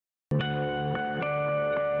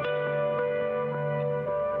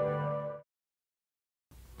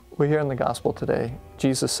We hear in the gospel today,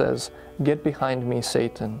 Jesus says, "Get behind me,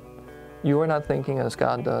 Satan. You are not thinking as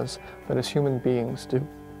God does, but as human beings do."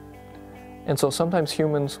 And so sometimes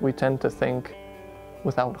humans, we tend to think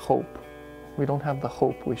without hope. We don't have the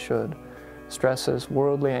hope we should. Stresses,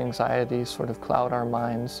 worldly anxieties sort of cloud our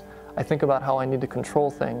minds. I think about how I need to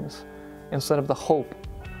control things instead of the hope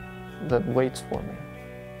that waits for me,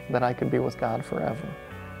 that I could be with God forever.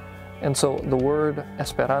 And so the word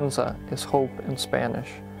esperanza is hope in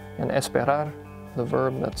Spanish. And esperar, the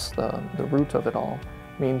verb that's the root of it all,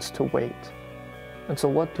 means to wait. And so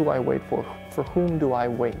what do I wait for? For whom do I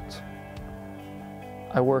wait?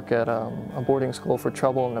 I work at a boarding school for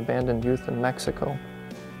troubled and abandoned youth in Mexico.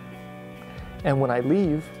 And when I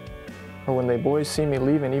leave, or when the boys see me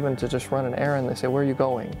leaving, even to just run an errand, they say, "Where are you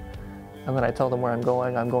going?" And then I tell them where I'm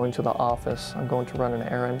going to the office, I'm going to run an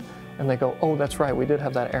errand. And they go, "Oh, that's right, we did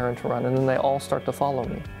have that errand to run." And then they all start to follow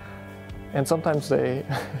me. And sometimes they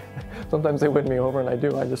win me over, and I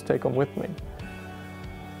just take them with me.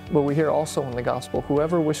 But we hear also in the gospel,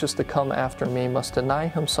 "Whoever wishes to come after me must deny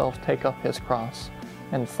himself, take up his cross,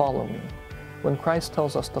 and follow me." When Christ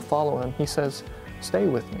tells us to follow him, he says, "Stay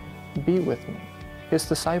with me, be with me." His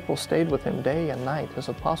disciples stayed with him day and night. His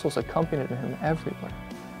apostles accompanied him everywhere.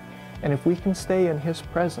 And if we can stay in his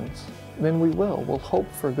presence, then we'll hope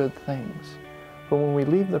for good things. But when we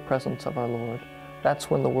leave the presence of our Lord,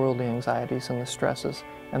 that's when the worldly anxieties and the stresses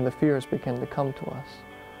and the fears begin to come to us.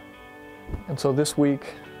 And so this week,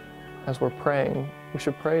 as we're praying, we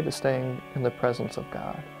should pray to stay in the presence of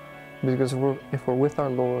God. Because if we're with our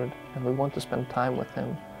Lord and we want to spend time with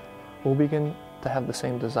him, we'll begin to have the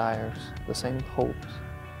same desires, the same hopes.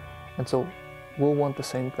 And so we'll want the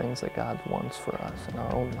same things that God wants for us in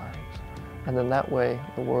our own lives. And then that way,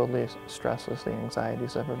 the worldly stresses, the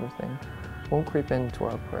anxieties of everything won't creep into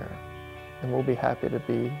our prayer. And we'll be happy to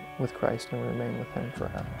be with Christ and remain with him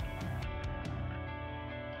forever.